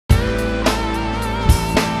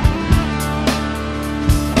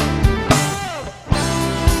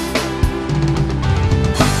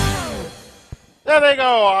There they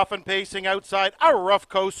go, off and pacing outside. A rough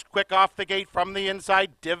coast, quick off the gate from the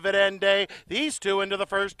inside. Dividend Day. These two into the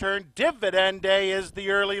first turn. Dividend Day is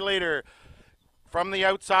the early leader. From the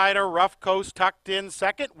outside, a rough coast tucked in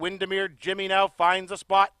second. Windermere Jimmy now finds a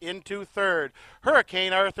spot into third.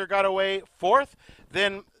 Hurricane Arthur got away fourth.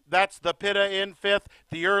 Then that's the Pitta in fifth.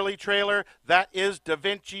 The early trailer, that is Da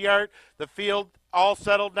Vinci Art. The field all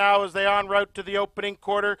settled now as they en route to the opening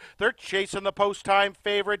quarter. They're chasing the post-time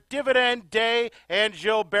favorite, Dividend Day and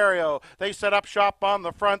Gilles Barrio. They set up shop on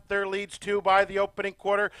the front. Their leads two by the opening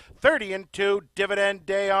quarter. 30-2, Dividend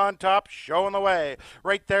Day on top, showing the way.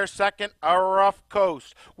 Right there second, a rough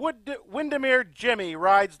coast. Windermere Jimmy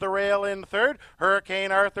rides the rail in third.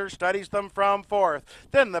 Hurricane Arthur studies them from fourth.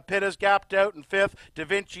 Then the pit is gapped out in fifth. Da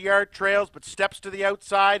Vinci Art trails but steps to the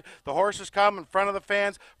outside. The horses come in front of the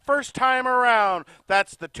fans. First time around,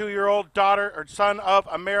 that's the 2-year-old daughter or son of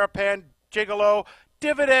Ameripan Gigolo.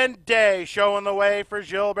 Dividend Day showing the way for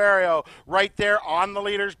Gilles Barrio. Right there on the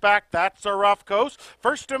leader's back, that's a rough coast.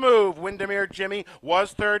 First to move, Windermere Jimmy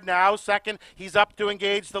was third, now second. He's up to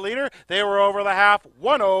engage the leader. They were over the half,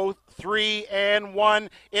 103-1.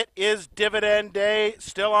 It is Dividend Day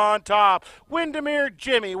still on top. Windermere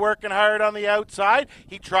Jimmy working hard on the outside.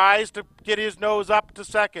 He tries to get his nose up to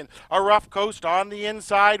second. A rough coast on the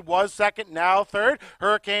inside was second, now third.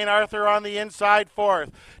 Hurricane Arthur on the inside fourth.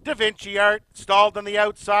 Da Vinci Art stalled on the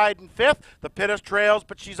outside in fifth. The Pittas trails,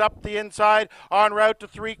 but she's up the inside en route to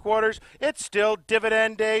three-quarters. It's still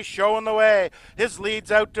Dividend Day showing the way. His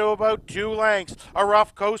lead's out to about 2 lengths. A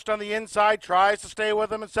rough coast on the inside tries to stay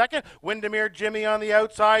with him in second. Windermere Jimmy on the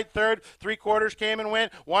outside third. Three-quarters came and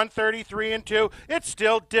went, 133-2. It's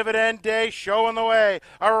still Dividend Day showing the way.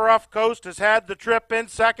 A rough coast has had the trip in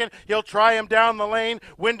second. He'll try him down the lane.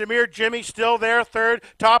 Windermere Jimmy still there third.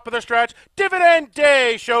 Top of the stretch. Dividend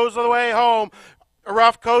Day shows the way home. A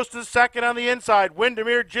rough coast is second on the inside.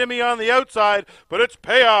 Windermere Jimmy on the outside, but it's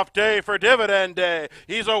payoff day for Dividend Day.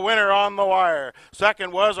 He's a winner on the wire.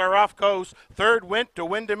 Second was a rough coast. Third went to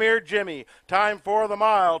Windermere Jimmy. Time for the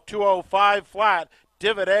mile, 2:05 flat.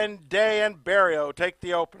 Dividend Day and Barrio take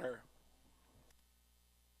the opener.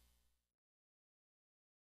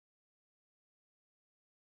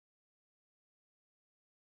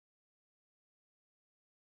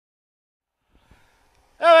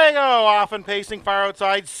 There they go, off and pacing far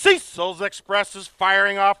outside. Cecil's Express is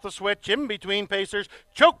firing off the switch in between pacers.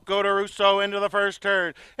 Choco de Russo into the first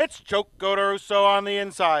turn. It's Choco de Russo on the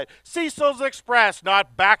inside. Cecil's Express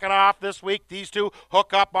not backing off this week. These two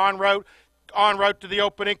hook up en route to the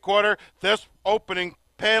opening quarter. This opening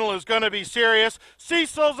panel is going to be serious.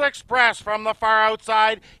 Cecil's Express from the far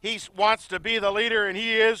outside. He wants to be the leader, and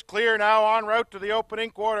he is clear now en route to the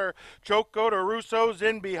opening quarter. Choco de Russo's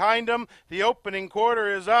in behind him. The opening quarter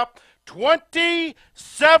is up.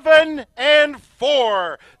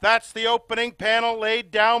 27-4. That's the opening panel laid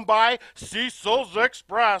down by Cecil's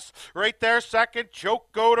Express. Right there, second,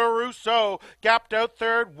 Choco de Russo. Gapped out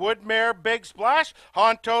third, Woodmare Big Splash.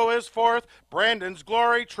 Honto is fourth. Brandon's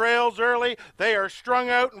Glory trails early. They are strung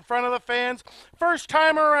out in front of the fans. First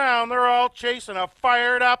time around, they're all chasing a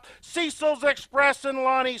fired up Cecil's Express and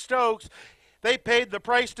Lonnie Stokes. They paid the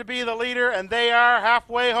price to be the leader, and they are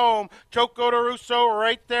halfway home. Choco de Russo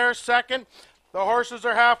right there second. The horses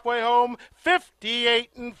are halfway home.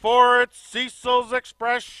 58-4. It's Cecil's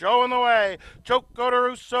Express showing the way. Choco de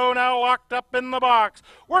Russo now locked up in the box.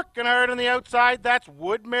 Working hard on the outside. That's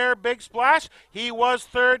Woodmare Big Splash. He was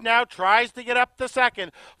third. Now tries to get up to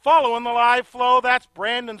second. Following the live flow, that's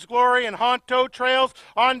Brandon's Glory and Honto trails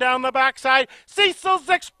on down the backside. Cecil's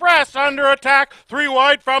Express under attack. 3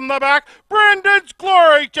 wide from the back. Brandon's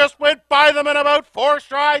Glory just went by them in about 4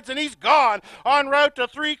 strides, and he's gone. En route to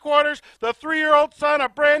three-quarters. The 3-year-old son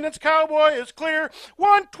of Brandon's Cowboy is clear.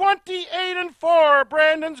 128-4.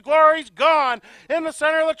 Brandon's Glory's gone. In the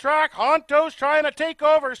center of the track, Honto's trying to take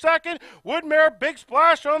over second. Woodmare Big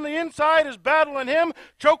Splash on the inside is battling him.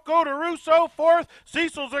 Choco de Russo fourth.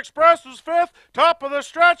 Cecil's Express is fifth. Top of the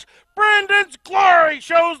stretch. Brandon's Glory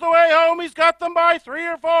shows the way home. He's got them by 3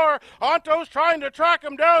 or 4. Honto's trying to track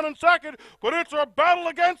him down in second, but it's a battle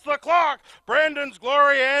against the clock. Brandon's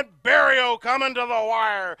Glory and Barrio coming to the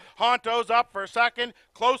wire. Honto's up for second,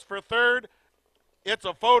 close for third. It's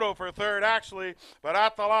a photo for third, actually, but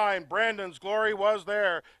at the line, Brandon's Glory was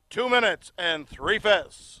there. 2 minutes and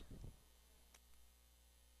 3/5.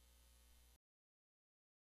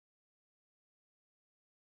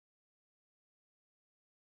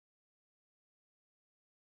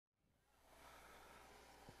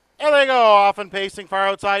 There they go, off and pacing far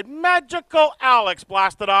outside. Magical Alex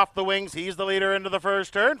blasted off the wings. He's the leader into the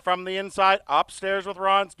first turn. From the inside, upstairs with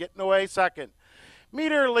Ron's getting away second.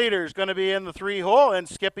 Meter leader's going to be in the 3-hole, and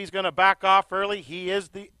Skippy's going to back off early. He is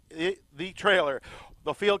the trailer.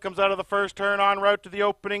 The field comes out of the first turn en route to the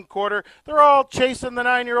opening quarter. They're all chasing the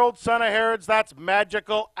 9-year-old son of Herod's. That's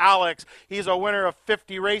Magical Alex. He's a winner of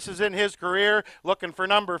 50 races in his career, looking for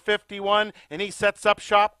number 51, and he sets up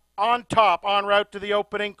shop on top en route to the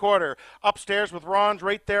opening quarter. Upstairs with Ron's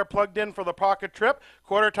right there plugged in for the pocket trip.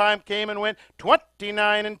 Quarter time came and went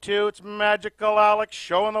 29-2. It's Magical Alex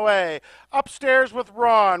showing the way. Upstairs with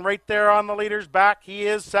Ron right there on the leader's back. He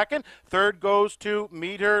is second. Third goes to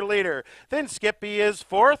Meter Leader. Then Skippy is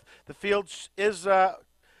fourth. The field is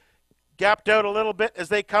gapped out a little bit as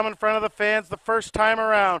they come in front of the fans the first time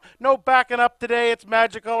around. No backing up today. It's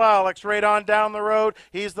Magical Alex right on down the road.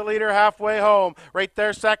 He's the leader halfway home. Right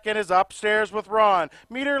there second is Upstairs with Ron.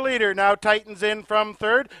 Meter Leader now tightens in from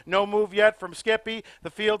third. No move yet from Skippy.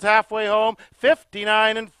 The field's halfway home.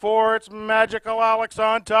 59-4. It's Magical Alex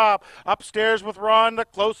on top. Upstairs with Ron, the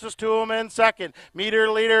closest to him in second. Meter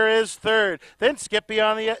Leader is third. Then Skippy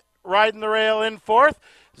on the riding the rail in fourth.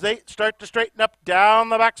 They start to straighten up down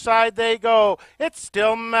the backside they go. It's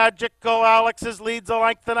still Magical Alex's leads a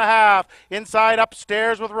length and a half. Inside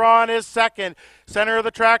Upstairs with Ron is second. Center of the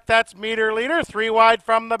track, that's Meter Leader. 3 wide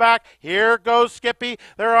from the back. Here goes Skippy.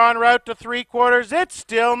 They're en route to 3/4. It's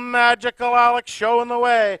still Magical Alex showing the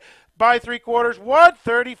way. By 3/4,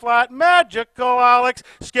 130 flat. Magical Alex.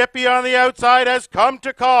 Skippy on the outside has come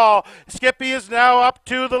to call. Skippy is now up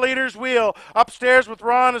to the leader's wheel. Upstairs with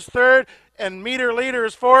Ron is third, and Meter Leader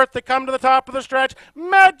is fourth. They come to the top of the stretch.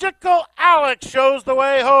 Magical Alex shows the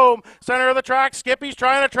way home. Center of the track, Skippy's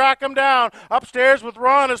trying to track him down. Upstairs with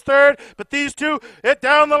Ron is third, but these two hit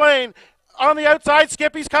down the lane. On the outside,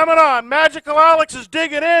 Skippy's coming on. Magical Alex is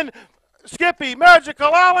digging in. Skippy,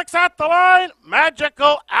 Magical Alex at the line.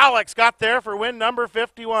 Magical Alex got there for win number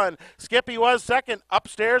 51. Skippy was second.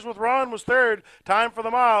 Upstairs with Ron was third. Time for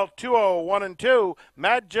the mile, 2:01-2.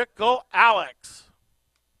 Magical Alex.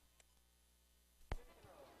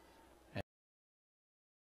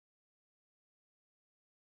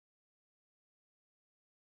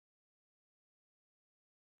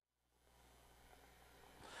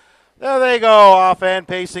 There they go, off-hand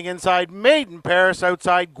pacing inside Maiden Paris,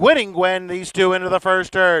 outside Gwinning Gwen, these two into the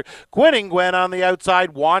first turn. Gwinning Gwen on the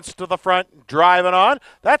outside, wants to the front, driving on.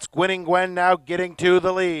 That's Gwinning Gwen now getting to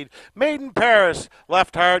the lead. Maiden Paris,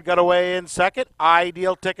 left hard, got away in second.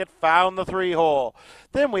 Ideal Ticket found the 3-hole.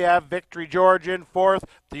 Then we have Victory George in fourth.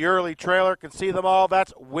 The early trailer can see them all.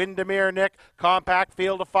 That's Windermere Nick. Compact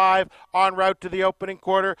field of 5 en route to the opening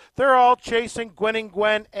quarter. They're all chasing Gwinning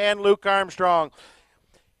Gwen and Luke Armstrong.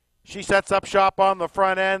 She sets up shop on the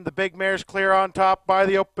front end. The big mare's clear on top by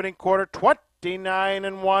the opening quarter.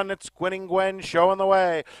 29-1. It's Gwinning Gwen showing the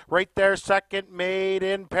way. Right there, second, Made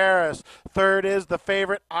in Paris. Third is the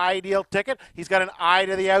favorite, Ideal Ticket. He's got an eye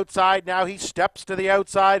to the outside. Now he steps to the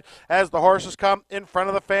outside as the horses come in front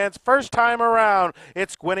of the fans. First time around,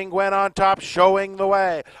 it's Gwinning Gwen on top showing the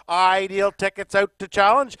way. Ideal Ticket's out to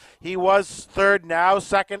challenge. He was third, now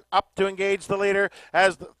second, up to engage the leader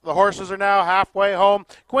as the horses are now halfway home.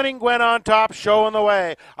 Gwinning Gwen on top showing the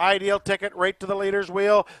way. Ideal Ticket right to the leader's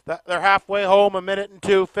wheel. They're halfway home,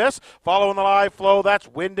 1:02. Following the live flow, that's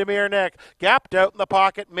Windermere Nick. Gapped out in the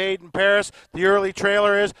pocket, Made in Paris. The early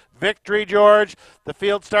trailer is Victory George. The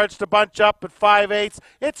field starts to bunch up at 5/8.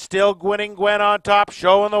 It's still Gwinning Gwen on top,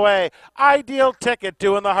 showing the way. Ideal Ticket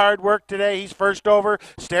doing the hard work today. He's first over,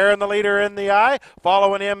 staring the leader in the eye.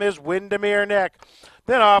 Following him is Windermere Nick.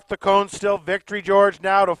 Then off the cone, still Victory George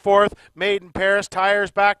now to fourth. Made in Paris, tires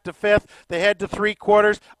back to fifth. They head to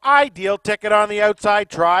 3/4. Ideal Ticket on the outside,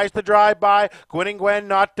 tries to drive by. Gwinning Gwen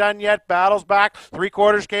not done yet, battles back.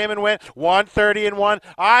 3/4 came and went, 1:30-1.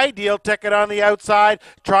 Ideal Ticket on the outside,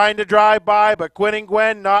 trying to drive by, but Gwinning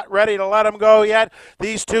Gwen not ready to let him go yet.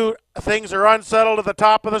 These two things are unsettled at the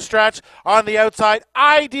top of the stretch. On the outside,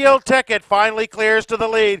 Ideal Ticket finally clears to the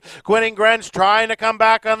lead. Gwinning Gwen's trying to come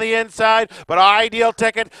back on the inside, but Ideal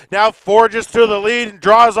Ticket now forges to the lead and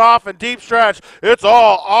draws off in deep stretch. It's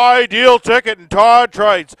all Ideal Ticket and Todd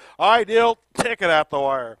Trites. Ideal Ticket at the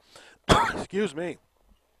wire. Excuse me.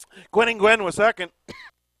 Gwinning Gwen was second.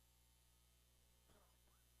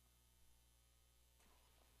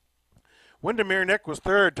 Windermere Nick was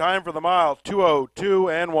third. Time for the mile,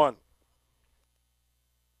 2:02-1.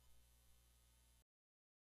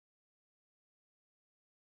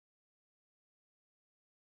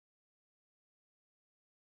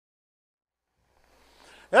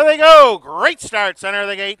 There they go. Great start, center of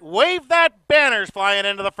the gate. Wave that banners flying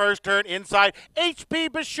into the first turn inside. HP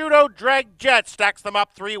Bashudo Drag Jet stacks them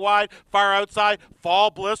up 3 wide, far outside. Fall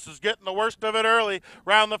Bliss is getting the worst of it early.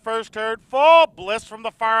 Round the first turn, Fall Bliss from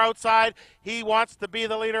the far outside. He wants to be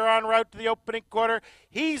the leader en route to the opening quarter.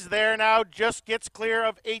 He's there now, just gets clear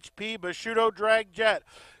of HP Bashudo Drag Jet.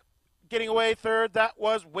 Getting away third, that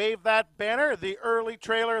was Wave That Banner. The early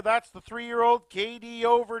trailer, that's the 3-year-old KD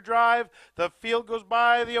Overdrive. The field goes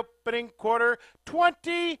by the opening quarter,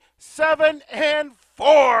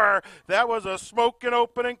 27-4. That was a smoking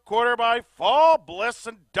opening quarter by Fall Bliss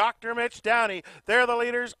and Dr. Mitch Downey. They're the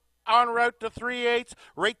leaders en route to 3/8.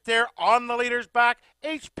 Right there on the leader's back,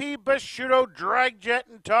 HP Bashudo, Drag Jet,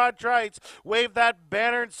 and Todd Trites. Wave That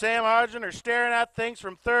Banner and Sam Hodgen are staring at things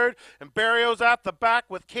from third, and Barrio's at the back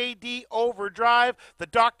with KD Overdrive. The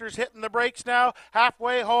doctor's hitting the brakes now,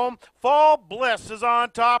 halfway home. Fall Bliss is on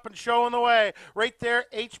top and showing the way. Right there,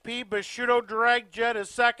 HP Bashudo, Drag Jet is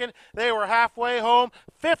second. They were halfway home,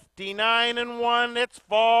 59-1. It's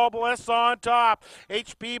Fall Bliss on top.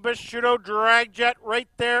 HP Bashudo, Drag Jet right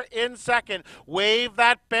there in second. Wave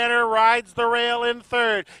That Banner rides the rail in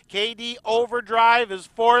third. KD Overdrive is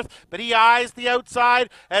fourth, but he eyes the outside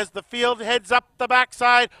as the field heads up the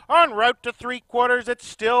backside. En route to 3/4, it's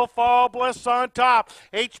still Fall Bliss on top.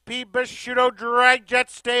 HP Bashudo Drag Jet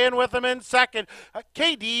staying with him in second.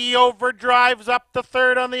 KD Overdrive's up to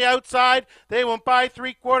third on the outside. They went by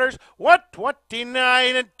 3/4.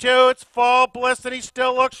 129-2. It's Fall Bliss, and he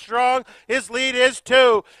still looks strong. His lead is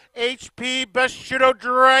 2. HP Bashudo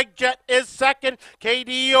Drag Jet is second.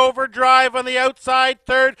 KD Overdrive on the outside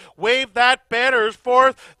third. Wave That Banner is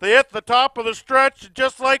fourth. They hit the top of the stretch.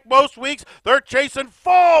 Just like most weeks, they're chasing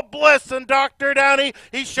Fall Bliss and Dr. Downey.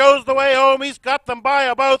 He shows the way home. He's got them by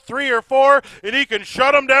about 3 or 4, and he can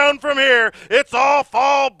shut them down from here. It's all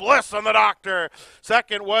Fall Bliss on the doctor.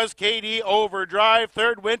 Second was KD Overdrive.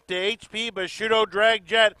 Third went to HP Bashudo Drag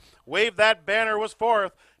Jet. Wave That Banner was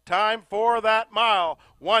fourth. Time for that mile,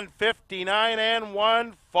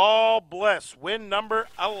 1:59-1. Fall Bliss, win number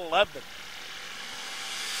 11.